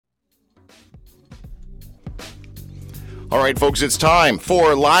All right, folks, it's time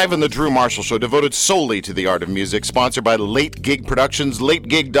for Live in the Drew Marshall Show, devoted solely to the art of music, sponsored by Late Gig Productions,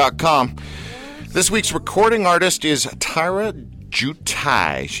 lategig.com. This week's recording artist is Tyra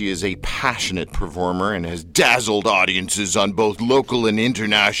Jutai. She is a passionate performer and has dazzled audiences on both local and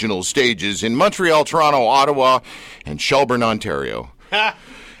international stages in Montreal, Toronto, Ottawa, and Shelburne, Ontario.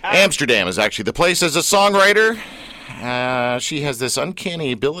 Amsterdam is actually the place. As a songwriter, she has this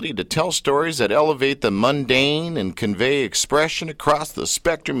uncanny ability to tell stories that elevate the mundane and convey expression across the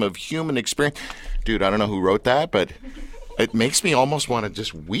spectrum of human experience. Dude, I don't know who wrote that, but it makes me almost want to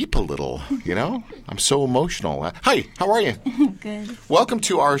just weep a little, you know? I'm so emotional. Hi, how are you? Good. Welcome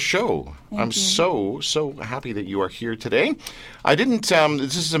to our show. Thank I'm you. so happy that you are here today. I didn't,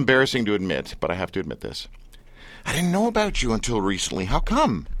 this is embarrassing to admit, but I have to admit this. I didn't know about you until recently. How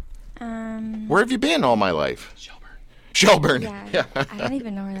come? Where have you been all my life? Shelburne. Yeah. I don't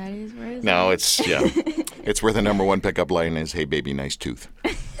even know where that is. Where is No, that? it's where the number one pickup line is, "Hey baby, nice tooth."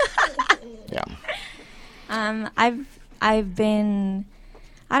 Yeah. I've been,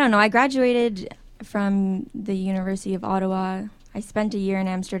 I don't know, I graduated from the University of Ottawa. I spent a year in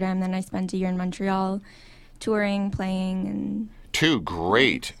Amsterdam, then I spent a year in Montreal, touring, playing, and... Two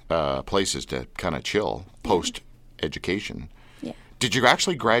great places to kind of chill post-education. Yeah. Did you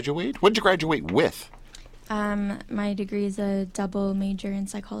actually graduate? What did you graduate with? My degree is a double major in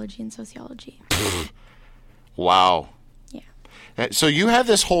psychology and sociology. Wow. Yeah. So you have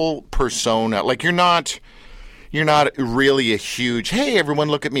this whole persona, like you're not really a huge, hey, everyone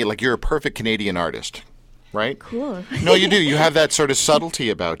look at me, like you're a perfect Canadian artist, right? Cool. No, you do. You have that sort of subtlety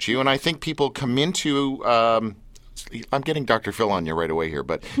about you, and I think people come into, I'm getting Dr. Phil on you right away here,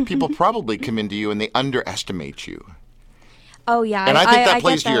 but people probably come into you and they underestimate you. Oh, yeah. And I think that I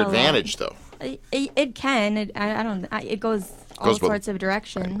plays get to your that a lot. advantage, though. It can. It goes all sorts of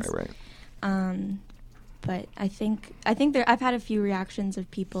directions. Right. But I think I've had a few reactions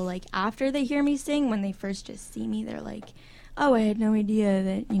of people like after they hear me sing. When they first just see me, they're like, "Oh, I had no idea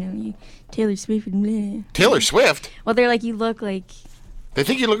that you Taylor Swift." And blah. Taylor Swift? Well, they're like, "You look like They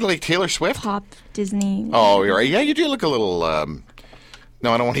think you look like Taylor Swift? pop Disney." Oh, you're right. Yeah, you do look a little,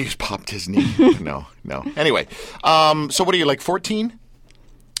 no, I don't want to use pop Disney. No. Anyway, so what are you, like 14?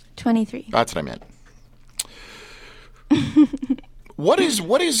 23. That's what I meant. What is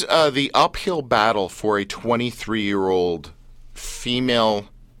the uphill battle for a 23-year-old female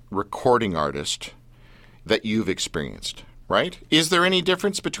recording artist that you've experienced, right? Is there any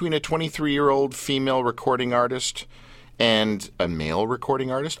difference between a 23-year-old female recording artist and a male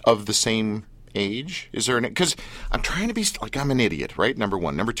recording artist of the same age? Is there because I'm trying to be like, I'm an idiot, right? Number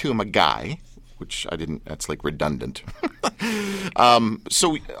one. Number two, I'm a guy, which I didn't, that's like redundant.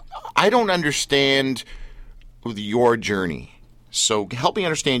 So I don't understand your journey. So help me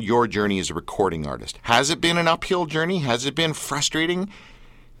understand your journey as a recording artist. Has it been an uphill journey? Has it been frustrating?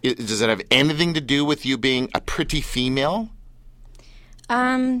 Does it have anything to do with you being a pretty female?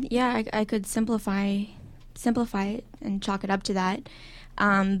 Yeah, I could simplify it and chalk it up to that.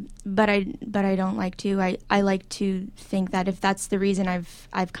 But I don't like to. I like to think that if that's the reason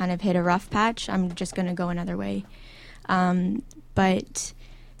I've kind of hit a rough patch, I'm just going to go another way. But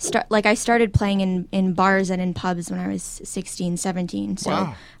I started playing in bars and in pubs when I was 16, 17. So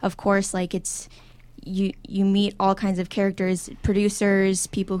wow. Of course, like it's you meet all kinds of characters, producers,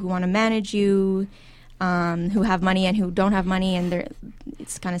 people who want to manage you, who have money and who don't have money, and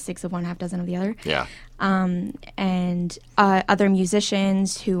it's kind of 6 of one, half dozen of the other. Yeah. And other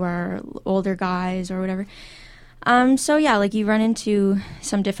musicians who are older guys or whatever. So yeah, like you run into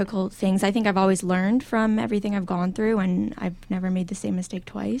some difficult things. I think I've always learned from everything I've gone through, and I've never made the same mistake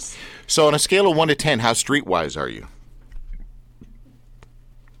twice. So on a scale of 1 to 10, how streetwise are you?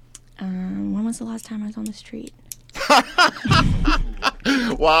 When was the last time I was on the street?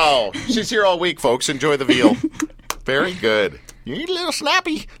 Wow. She's here all week, folks. Enjoy the veal. Very good. You need a little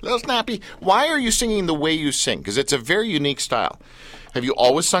snappy. Why are you singing the way you sing? Because it's a very unique style. Have you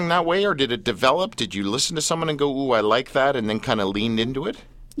always sung that way, or did it develop? Did you listen to someone and go, ooh, I like that, and then kind of leaned into it?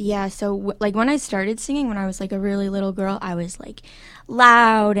 Yeah, so like when I started singing, when I was like a really little girl, I was like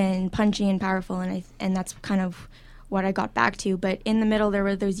loud and punchy and powerful, and that's kind of what I got back to. But in the middle, there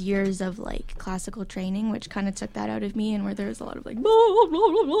were those years of like classical training, which kind of took that out of me, and where there was a lot of like, blah, blah,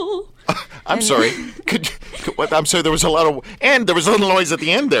 blah, blah. I'm sorry. I'm sorry. There was a lot of, and there was a little noise at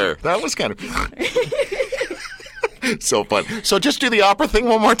the end there. That was kind of so fun. So just do the opera thing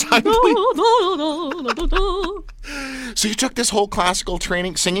one more time, please. So you took this whole classical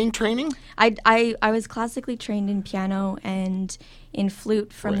singing training? I was classically trained in piano and in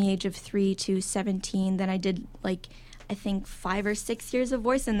flute from the age of 3 to 17. Then I did like I think 5 or 6 years of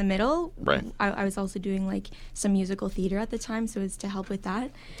voice in the middle. Right. I was also doing like some musical theater at the time, so it's to help with that.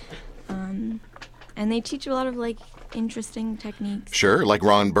 And they teach you a lot of like interesting techniques. Sure, like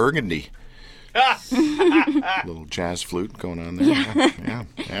Ron Burgundy. Little jazz flute going on there.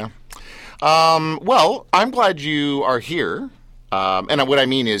 Yeah. Well, I'm glad you are here. And what I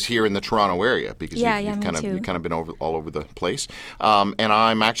mean is here in the Toronto area, because you've kind of been all over the place. And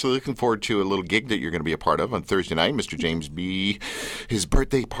I'm actually looking forward to a little gig that you're going to be a part of on Thursday night. Mr. James B. His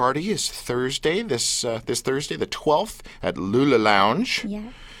birthday party is Thursday, this Thursday, the 12th, at Lula Lounge. Yeah.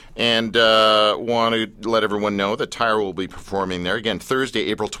 And want to let everyone know that Tyra will be performing there again Thursday,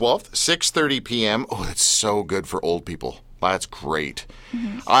 April 12th, 6:30 p.m. Oh, that's so good for old people. That's great.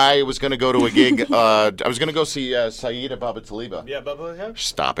 Mm-hmm. I was going to go to a gig. I was going to go see Saida Babataliba. Yeah, Baba. Yeah.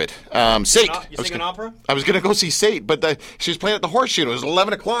 Stop it. Sate. You sing an opera? I was going to go see Sate, but she was playing at the Horseshoe. It was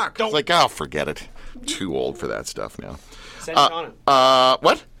 11 o'clock. I was like, oh, forget it. Too old for that stuff now. Send Shauna.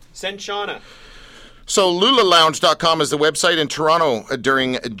 What? Send Shauna. So lulalounge.com is the website in Toronto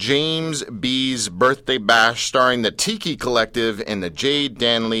during James B's birthday bash, starring the Tiki Collective and the Jay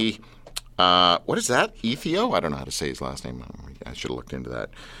Danley. What is that? Ethio? I don't know how to say his last name. I should have looked into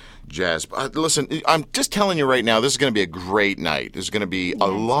that. Jazz. Listen, I'm just telling you right now, this is going to be a great night. There's going to be a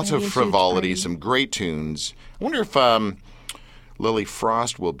lot of frivolity, some great tunes. I wonder if Lily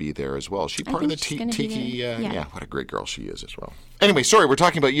Frost will be there as well. Is she part of the Tiki? Yeah, what a great girl she is as well. Anyway, sorry, we're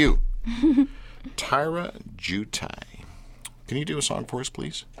talking about you. Tyra Jutai. Can you do a song for us,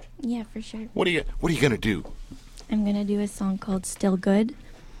 please? Yeah, for sure. What are you going to do? I'm going to do a song called Still Good.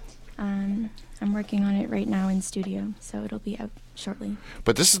 I'm working on it right now in studio, so it'll be out shortly.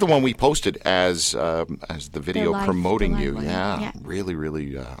 But this is the one we posted as the video promoting you. One. Yeah, really,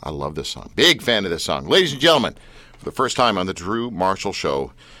 really, I love this song. Big fan of this song. Ladies and gentlemen, for the first time on the Drew Marshall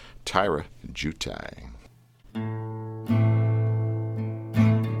Show, Tyra Jutai.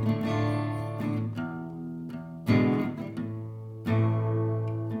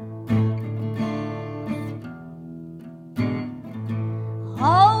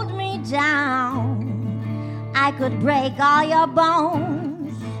 I could break all your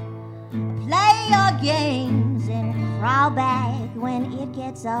bones, play your games, and crawl back when it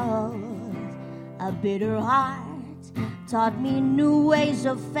gets old. A bitter heart taught me new ways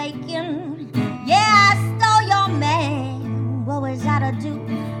of faking. Yeah, I stole your man. What was I to do?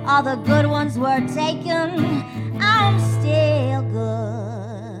 All the good ones were taken. I'm still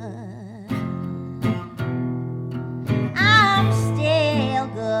good. I'm still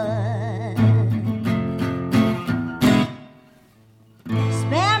good.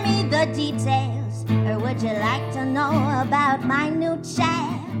 Details, or would you like to know about my new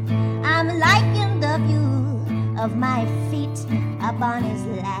chap? I'm liking the view of my feet up on his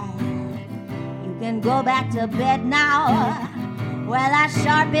lap. You can go back to bed now while I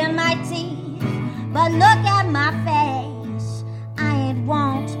sharpen my teeth, but look at my face, I ain't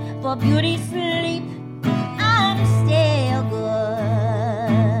want for beauty sleep. I'm still good.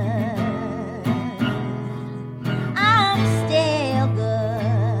 I'm still good.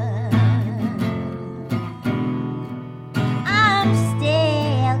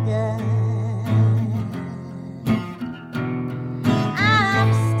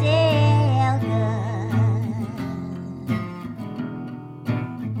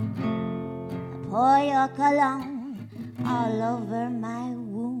 Cologne all over my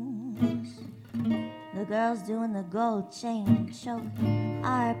wounds. The girls doing the gold chain choke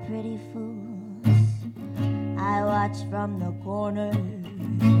are pretty fools. I watch from the corner,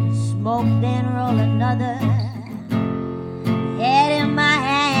 smoke then roll another. Head in my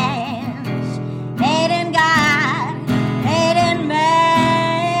hands, head in God, head in man.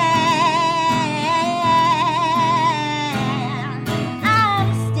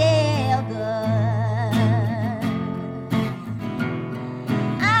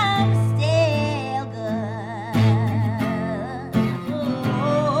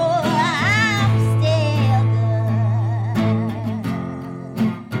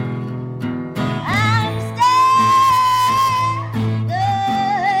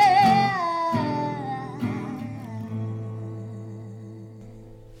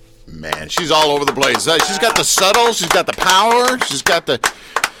 She's all over the place. She's got the subtle, she's got the power, she's got the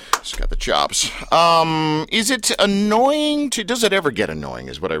chops. Is it annoying does it ever get annoying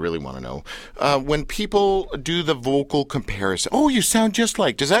is what I really want to know. When people do the vocal comparison. Oh, you sound just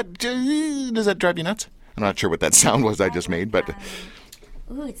like. Does that drive you nuts? I'm not sure what that sound was I just made, but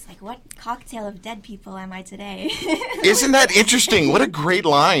ooh, it's like, what cocktail of dead people am I today? Isn't that interesting? What a great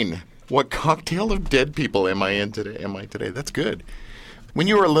line. What cocktail of dead people am I today? That's good. When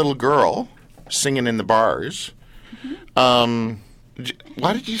you were a little girl singing in the bars,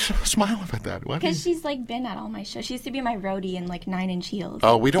 Why did you smile about that? Because she's like been at all my shows. She used to be my roadie in like 9 Inch Heels.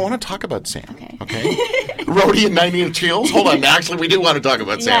 Oh, we don't want to talk about Sam. Okay. Roadie and 9 Inch Heels? Hold on. Actually, we do want to talk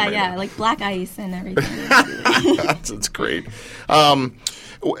about Sam. Yeah, like Black Ice and everything. That's great.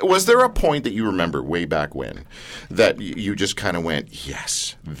 Was there a point that you remember way back when that you just kind of went,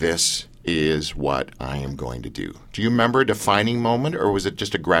 yes, this is what I am going to do? Do you remember a defining moment, or was it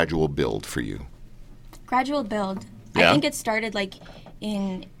just a gradual build for you? Gradual build. Yeah? I think it started like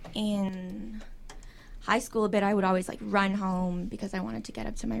in high school a bit. I would always like run home because I wanted to get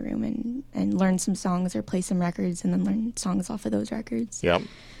up to my room and learn some songs or play some records and then learn songs off of those records. Yep.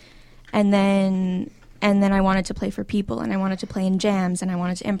 And then I wanted to play for people, and I wanted to play in jams, and I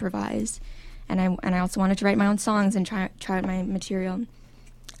wanted to improvise, and I also wanted to write my own songs and try out my material.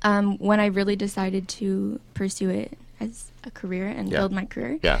 When I really decided to pursue it as a career and build my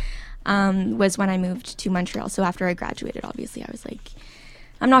career, was when I moved to Montreal. So after I graduated, obviously, I was like,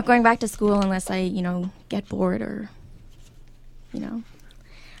 I'm not going back to school unless I, get bored or,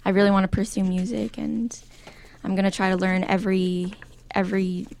 I really want to pursue music, and I'm going to try to learn every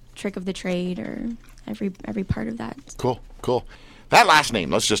trick of the trade or every part of that. Cool. That last name,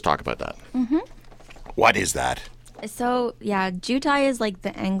 let's just talk about that. Mm-hmm. What is that? So, Jutai is like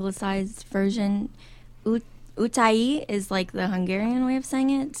the anglicized version. Utai is like the Hungarian way of saying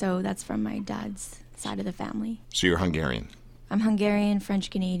it, so that's from my dad's side of the family. So you're Hungarian? I'm Hungarian,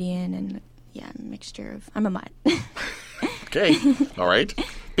 French-Canadian, and a mixture of... I'm a mutt. Okay, all right.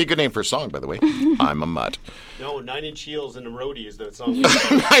 Be a good name for a song, by the way. I'm a mutt. No, 9 Inch Heels and a roadie is the song. 9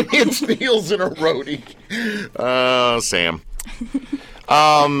 Inch Heels and a roadie. Sam.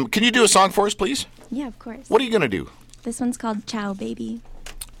 Can you do a song for us, please? Yeah, of course. What are you going to do? This one's called Ciao Baby.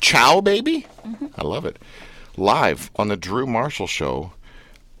 Ciao Baby? Mm-hmm. I love it. Live on the Drew Marshall Show,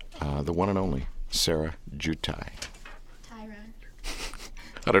 the one and only Tyra Jutai. Tyra.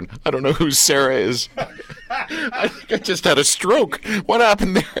 I don't know who Sarah is. I think I just had a stroke. What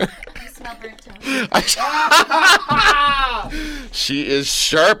happened there? You smell burnt toast. She is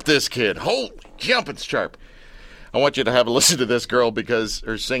sharp, this kid. Holy jumping sharp. I want you to have a listen to this girl because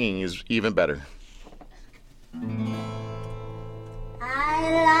her singing is even better.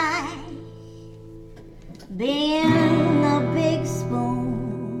 I like being a big spoon.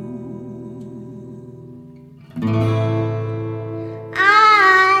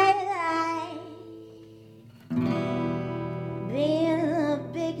 I like being a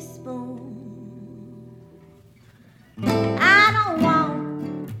big spoon. I don't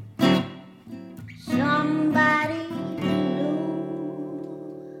want somebody new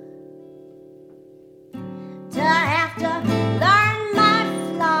to have to learn my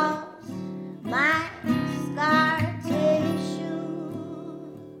flaws, my scar tissue.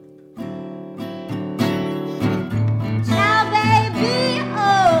 Ciao, baby,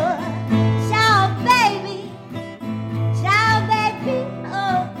 oh, ciao, baby,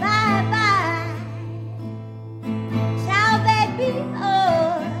 oh, bye, bye. Ciao, baby,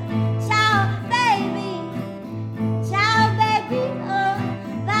 oh, ciao, baby, oh,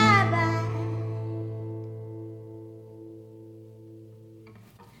 bye, bye.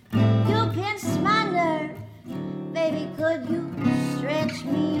 You pinch my nerve, baby, could you stretch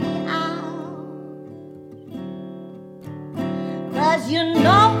me out? 'Cause you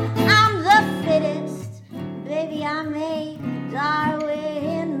know I'm the fittest, baby, I'm a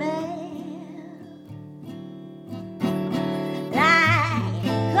Darwin man. Like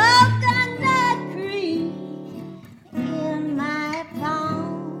coconut cream in my palm.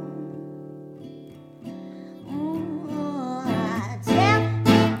 Tell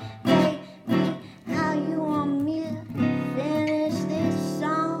me, baby, how you want me to finish this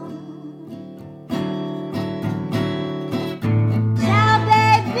song. Ciao,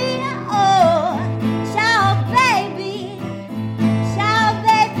 baby,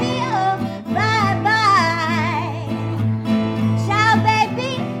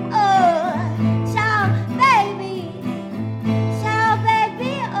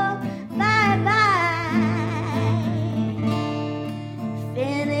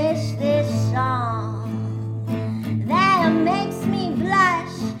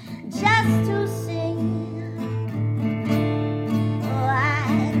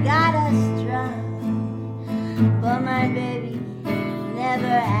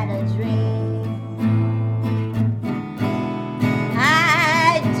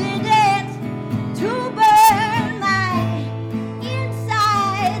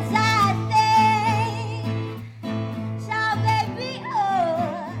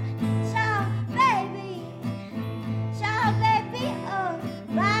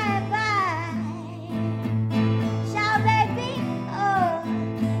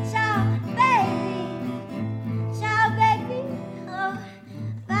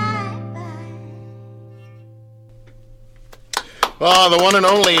 Oh, the one and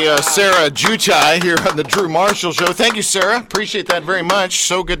only Tyra Jutai here on the Drew Marshall Show. Thank you, Sarah. Appreciate that very much.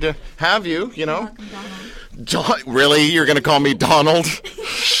 So good to have you, you know. Really? You're going to call me Donald?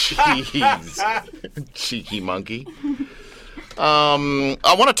 Jeez. Cheeky monkey.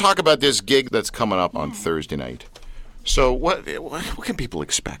 I want to talk about this gig that's coming up on Thursday night. So what can people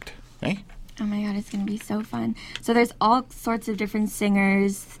expect? Eh? Oh my God, it's going to be so fun. So there's all sorts of different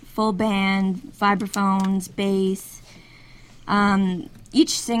singers, full band, vibraphones, bass.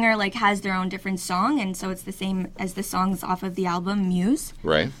 Each singer has their own different song, and so it's the same as the songs off of the album Muse.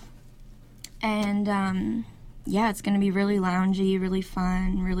 Right. And it's going to be really loungy, really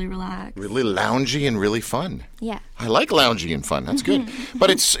fun, really relaxed. Really loungy and really fun. Yeah. I like loungy and fun. That's good. But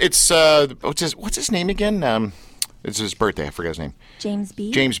it's what's his name again? It's his birthday. I forgot his name. James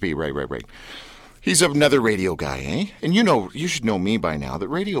B. James B. Right. He's another radio guy, eh? And you should know me by now that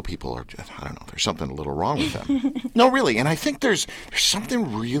radio people are, I don't know, there's something a little wrong with them. No, really. And I think there's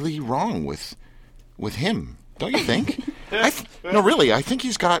something really wrong with him. Don't you think? No, really. I think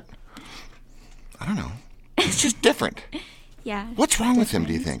he's got, I don't know. It's just different. Yeah. What's wrong with him,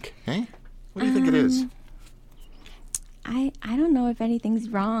 do you think? Eh? What do you think it is? I don't know if anything's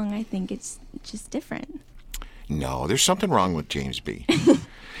wrong. I think it's just different. No, there's something wrong with James B.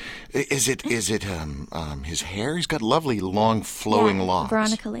 Is it his hair? He's got lovely, long, flowing locks.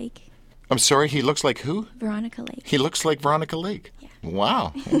 Veronica Lake. I'm sorry, he looks like who? Veronica Lake. He looks like Veronica Lake. Yeah.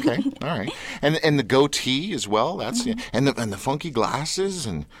 Wow. Okay. All right. And the goatee as well. That's and the funky glasses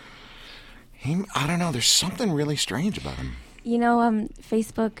and I don't know. There's something really strange about him. You know,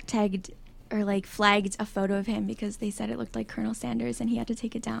 Facebook tagged or flagged a photo of him because they said it looked like Colonel Sanders and he had to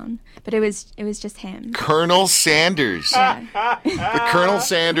take it down. But it was just him. Colonel Sanders. Yeah. The Colonel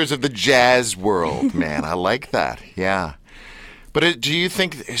Sanders of the jazz world, man. I like that. Yeah. But do you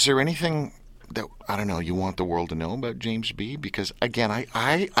think, is there anything that, I don't know, you want the world to know about James B? Because, again,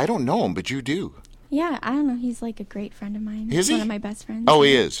 I don't know him, but you do. Yeah, I don't know. He's a great friend of mine. Is he? One of my best friends. Oh,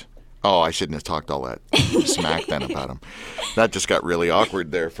 he is. Oh, I shouldn't have talked all that smack then about him. That just got really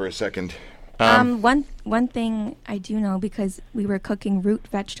awkward there for a second. One thing I do know, because we were cooking root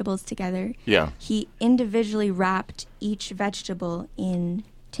vegetables together. Yeah. He individually wrapped each vegetable in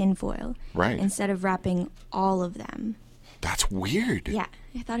tinfoil. Right. Instead of wrapping all of them. That's weird. Yeah,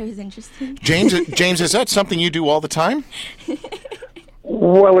 I thought it was interesting. James, is that something you do all the time?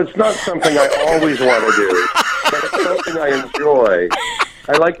 Well, it's not something I always want to do, but it's something I enjoy.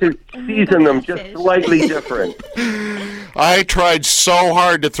 I like to season them just slightly different. I tried so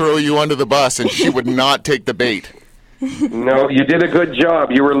hard to throw you under the bus, and she would not take the bait. No, you did a good job.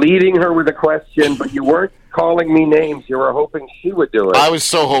 You were leading her with a question, but you weren't calling me names. You were hoping she would do it. I was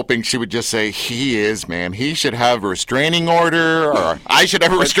so hoping she would just say, he is, man. He should have a restraining order, or I should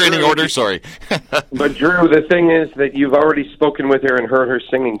have a restraining order, sorry. But, Drew, the thing is that you've already spoken with her and heard her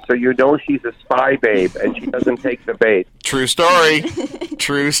singing, so you know she's a spy babe, and she doesn't take the bait. True story.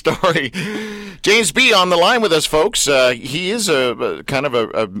 True story. James B. on the line with us, folks. He is a kind of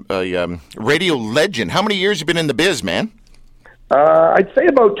a radio legend. How many years have you been in the biz, man? I'd say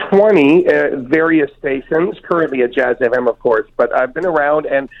about 20 various stations, currently at Jazz FM, of course, but I've been around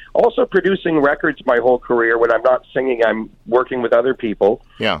and also producing records my whole career. When I'm not singing, I'm working with other people.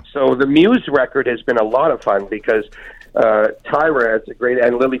 Yeah. So the Muse record has been a lot of fun because Tyra is a great,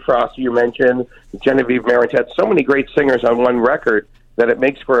 and Lily Frost, you mentioned, Genevieve Marentet, so many great singers on one record that it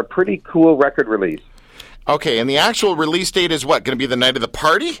makes for a pretty cool record release. Okay, and the actual release date is what, going to be the night of the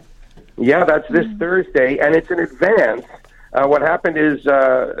party? Yeah, that's this Thursday, and it's in advance. What happened is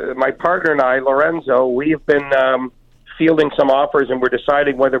my partner and I, Lorenzo, we've been fielding some offers, and we're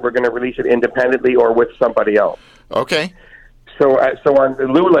deciding whether we're going to release it independently or with somebody else. Okay. So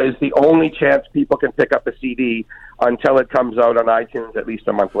on Lula is the only chance people can pick up a CD until it comes out on iTunes at least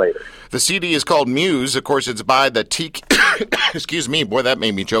a month later. The CD is called Muse. Of course, it's by the Tiki... Excuse me, boy, that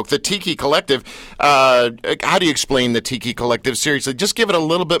made me choke. The Tiki Collective. How do you explain the Tiki Collective? Seriously, just give it a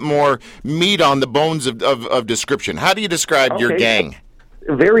little bit more meat on the bones of description. How do you describe your gang?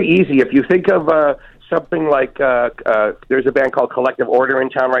 Very easy. If you think of something like there's a band called Collective Order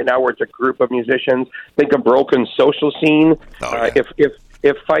in town right now where it's a group of musicians. Think of Broken Social Scene. Oh, yeah.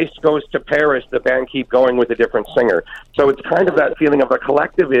 If Feist goes to Paris, the band keep going with a different singer. So it's kind of that feeling of a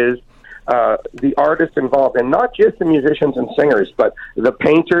collective is the artists involved, and not just the musicians and singers, but the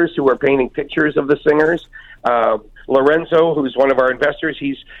painters who are painting pictures of the singers. Lorenzo, who's one of our investors,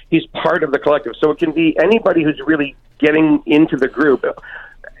 he's part of the collective. So it can be anybody who's really getting into the group.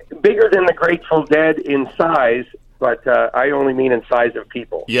 Bigger than the Grateful Dead in size, but I only mean in size of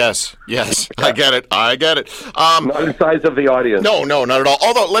people. Yes, I get it. Not in size of the audience. No, not at all.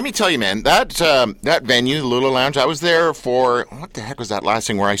 Although, let me tell you, man, that venue, Lula Lounge, I was there for, what the heck was that last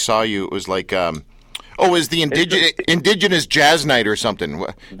thing where I saw you? It was like, it was the Indigenous Jazz Night or something.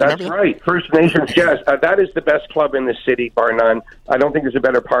 That's right. First Nations Jazz. That is the best club in the city, bar none. I don't think there's a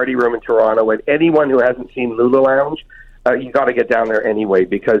better party room in Toronto. And anyone who hasn't seen Lula Lounge, you got to get down there anyway,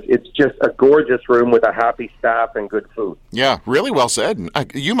 because it's just a gorgeous room with a happy staff and good food. Yeah, really well said.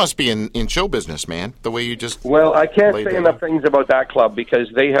 You must be in show business, man, the way you just... Well, I can't say enough things about that club, because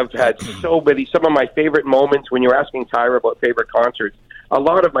they have had some of my favorite moments. When you're asking Tyra about favorite concerts, a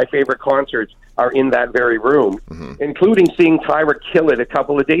lot of my favorite concerts are in that very room, including seeing Tyra kill it a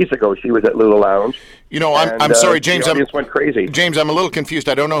couple of days ago. She was at Lula Lounge. You know, I'm sorry, James. The audience went crazy. James, I'm a little confused.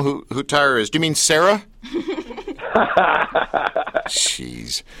 I don't know who Tyra is. Do you mean Sarah?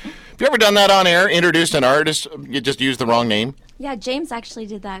 Jeez. Have you ever done that on air? Introduced an artist, you just used the wrong name? Yeah, James actually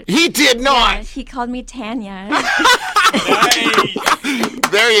did that. He did not! Yeah, he called me Tanya. Nice.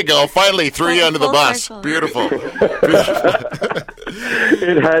 There you go. Finally, threw you under the bus. Circle. Beautiful.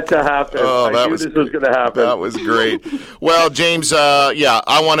 It had to happen. I knew this was going to happen. That was great. Well, James,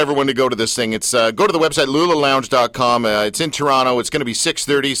 I want everyone to go to this thing. It's go to the website, lulalounge.com. It's in Toronto. It's going to be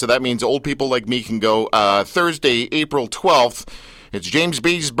 6:30, so that means old people like me can go. Thursday, April 12th. It's James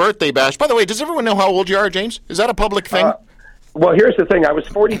B's birthday bash. By the way, does everyone know how old you are, James? Is that a public thing? Well, here's the thing. I was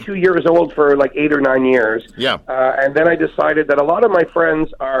 42 years old for like 8 or 9 years. Yeah. And then I decided that a lot of my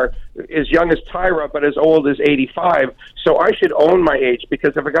friends are as young as Tyra, but as old as 85. So I should own my age,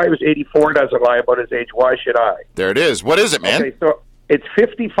 because if a guy who's 84 doesn't lie about his age, why should I? There it is. What is it, man? Okay, so it's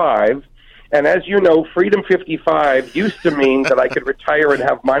 55. And as you know, Freedom 55 used to mean that I could retire and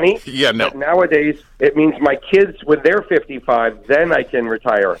have money. Yeah, no. But nowadays, it means my kids, when they're 55, then I can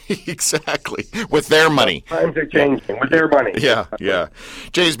retire. Exactly. With their money. Times are changing. With their money. Yeah.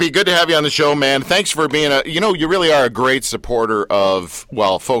 James B., good to have you on the show, man. Thanks for being you really are a great supporter of,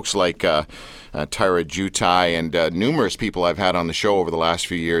 folks like Tyra Jutai and numerous people I've had on the show over the last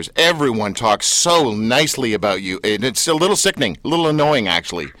few years. Everyone talks so nicely about you, and it's a little sickening, a little annoying,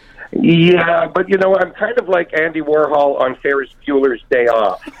 actually. Yeah, but I'm kind of like Andy Warhol on Ferris Bueller's Day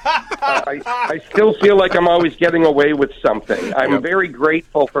Off. I still feel like I'm always getting away with something. I'm very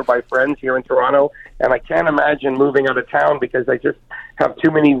grateful for my friends here in Toronto, and I can't imagine moving out of town because I just have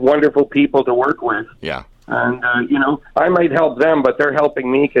too many wonderful people to work with. Yeah. And, I might help them, but they're helping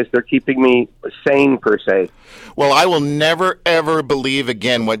me because they're keeping me sane, per se. Well, I will never, ever believe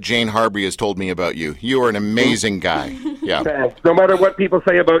again what Jane Harbury has told me about you. You are an amazing guy. Yeah. Thanks. No matter what people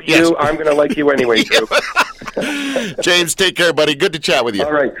say about you, I'm going to like you anyway, too. James, take care, buddy. Good to chat with you.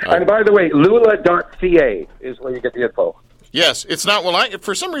 All right. And by the way, lula.ca is where you get the info. Yes. It's not,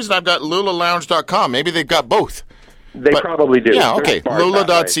 for some reason I've got lulalounge.com. Maybe they've got both. They probably do. Yeah, okay.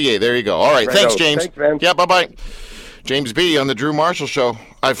 Lula.ca. There you go. All right. Thanks, James. Thanks, man. Yeah, bye-bye. James B. on the Drew Marshall Show.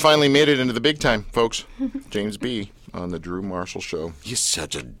 I finally made it into the big time, folks. James B. on the Drew Marshall Show. He's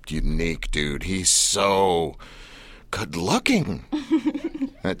such a unique dude. He's so good-looking.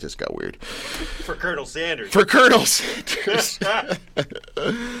 That just got weird. For Colonel Sanders.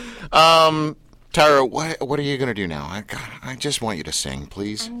 Tyra, what are you going to do now? I just want you to sing,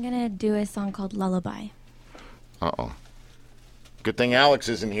 please. I'm going to do a song called Lullaby. Uh-oh. Good thing Alex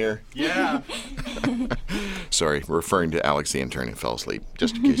isn't here. Yeah. Sorry, referring to Alex the intern who fell asleep,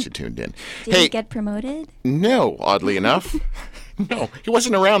 just in case you tuned in. Did he get promoted? No, oddly enough. No, he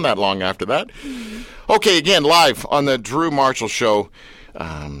wasn't around that long after that. Okay, again, live on the Drew Marshall Show.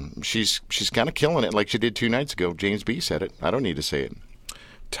 She's kind of killing it like she did 2 nights ago. James B. said it. I don't need to say it.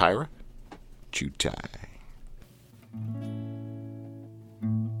 Tyra Jutai.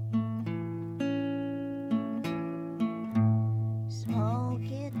 Smoke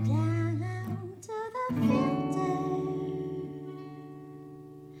it down to the filter,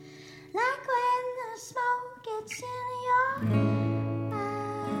 like when the smoke gets in your eyes,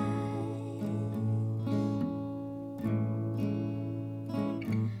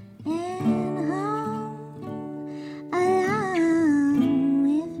 and hum along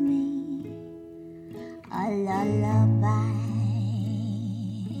with me a lullaby.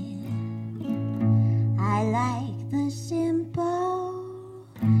 I like the simple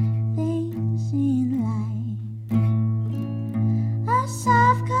things in life, a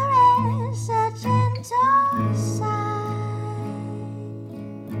soft caress, a gentle sigh.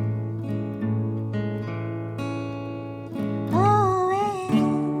 Oh,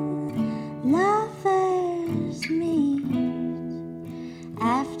 when lovers meet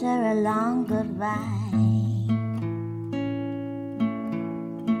after a long goodbye,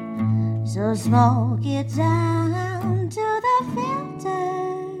 so smoke it down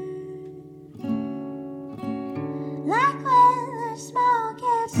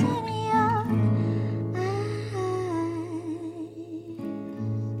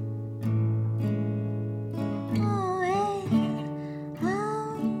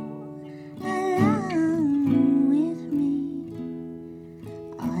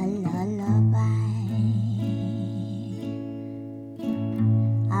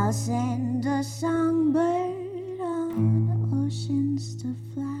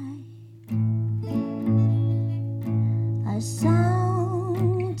butterfly, a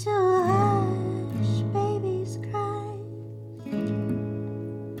song to hush babies' cries.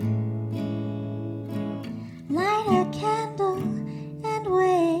 Light a candle and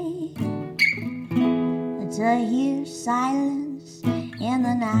wait to hear silence in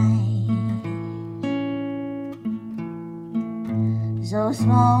the night. So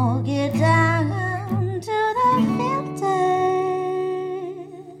smoke it down to the filter.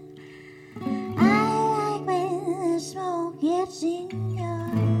 I like when the smoke gets in your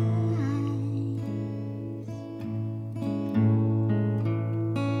eyes.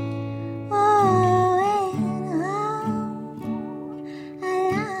 Oh, and how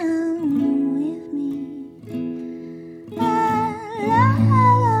along with me, a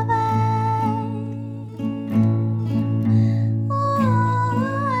lullaby.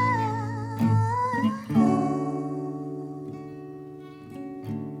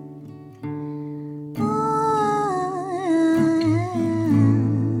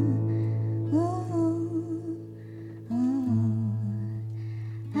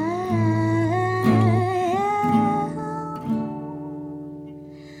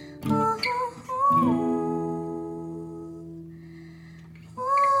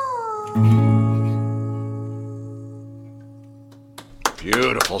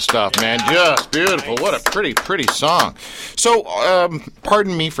 Beautiful stuff, man. Just beautiful. What a pretty song. So,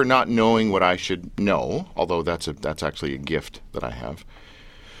 pardon me for not knowing what I should know, although that's actually a gift that I have,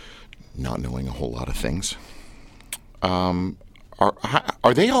 not knowing a whole lot of things. Are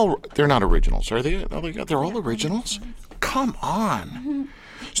they all? They're not originals, are they? They're all originals. Come on.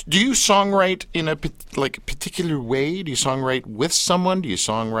 Do you songwrite in a particular way? Do you songwrite with someone? Do you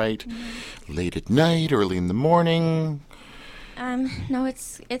songwrite late at night, early in the morning? No,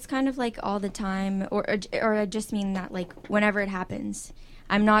 it's kind of like all the time, or I just mean that like whenever it happens.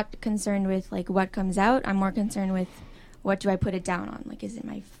 I'm not concerned with like what comes out. I'm more concerned with what do I put it down on. Like, is it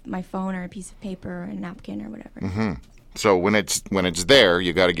my phone or a piece of paper or a napkin or whatever. Mm-hmm. So when it's there,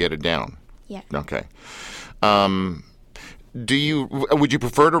 you got to get it down. Yeah. Okay. Would you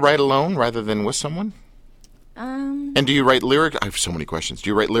prefer to write alone rather than with someone? And do you write lyrics? I have so many questions.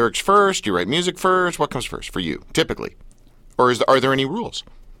 Do you write lyrics first? Do you write music first? What comes first for you, typically? Or are there any rules?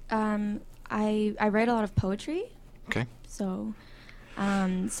 I write a lot of poetry. Okay. So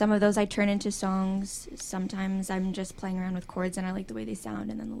some of those I turn into songs. Sometimes I'm just playing around with chords and I like the way they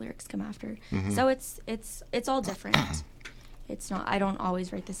sound, and then the lyrics come after. Mm-hmm. So it's all different. It's not. I don't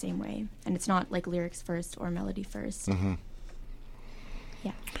always write the same way, and it's not like lyrics first or melody first. Mm-hmm.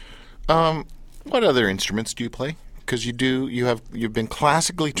 Yeah. What other instruments do you play? Because you've been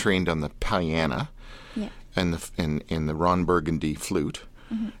classically trained on the piano. Yeah. And in the Ron Burgundy flute,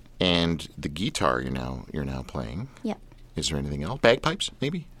 and the guitar you're now playing. Yeah. Is there anything else? Bagpipes,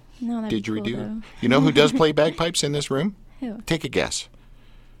 maybe? No, that'd be cool, Didgeridoo. Though. You know who does play bagpipes in this room? Who? Take a guess.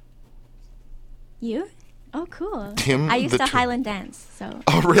 You? Oh, cool. Tim. I used to Highland dance, so.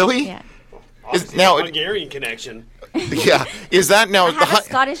 Oh, really? Yeah. Now a Hungarian connection. Yeah. Is that now? I have a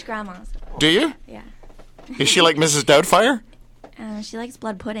Scottish grandma. So. Do you? Yeah. Is she like Mrs. Doubtfire? She likes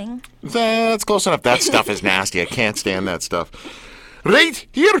blood pudding. That's close enough. That stuff is nasty. I can't stand that stuff. Right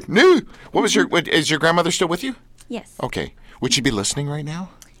here, no. Is your grandmother still with you? Yes. Okay. Would she be listening right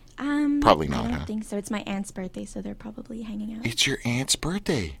now? Probably not. I don't think so. It's my aunt's birthday, so they're probably hanging out. It's your aunt's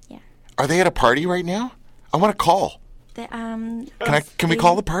birthday. Yeah. Are they at a party right now? I want to call. Can we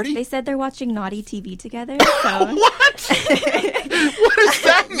call the party? They said they're watching naughty TV together. So. What? What does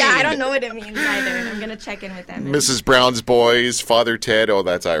that mean? Yeah, I don't know what it means either. I'm gonna check in with them. Mrs. Brown's Boys, Father Ted. Oh,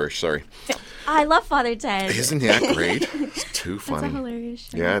 that's Irish. Sorry. I love Father Ted. Isn't that great? It's too funny. That's a hilarious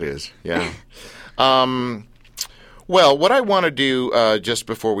show. Yeah, it is. Yeah. Well, what I want to do just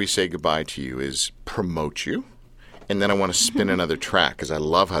before we say goodbye to you is promote you. And then I want to spin another track because I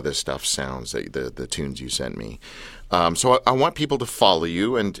love how this stuff sounds, the tunes you sent me. So I want people to follow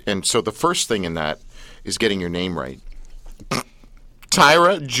you. And so the first thing in that is getting your name right.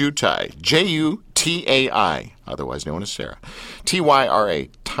 Tyra Jutai, Jutai, otherwise known as Sarah. Tyra,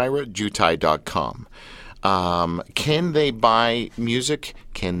 tyrajutai.com. Can they buy music?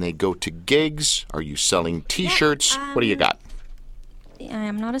 Can they go to gigs? Are you selling T-shirts? What do you got?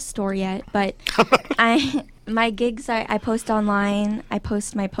 I'm not a store yet, but my gigs, I post online. I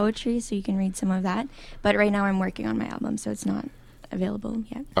post my poetry, so you can read some of that. But right now I'm working on my album, so it's not available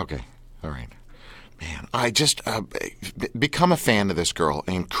yet. Okay. All right. Man, I just become a fan of this girl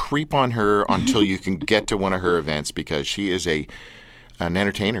and creep on her until you can get to one of her events because she is an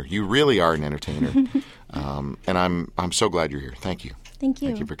entertainer. You really are an entertainer. And I'm so glad you're here. Thank you. Thank you.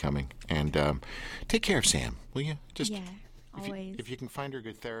 Thank you for coming. And take care of Sam, will you? Yeah. always. If you can find her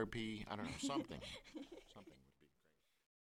good therapy, I don't know, something.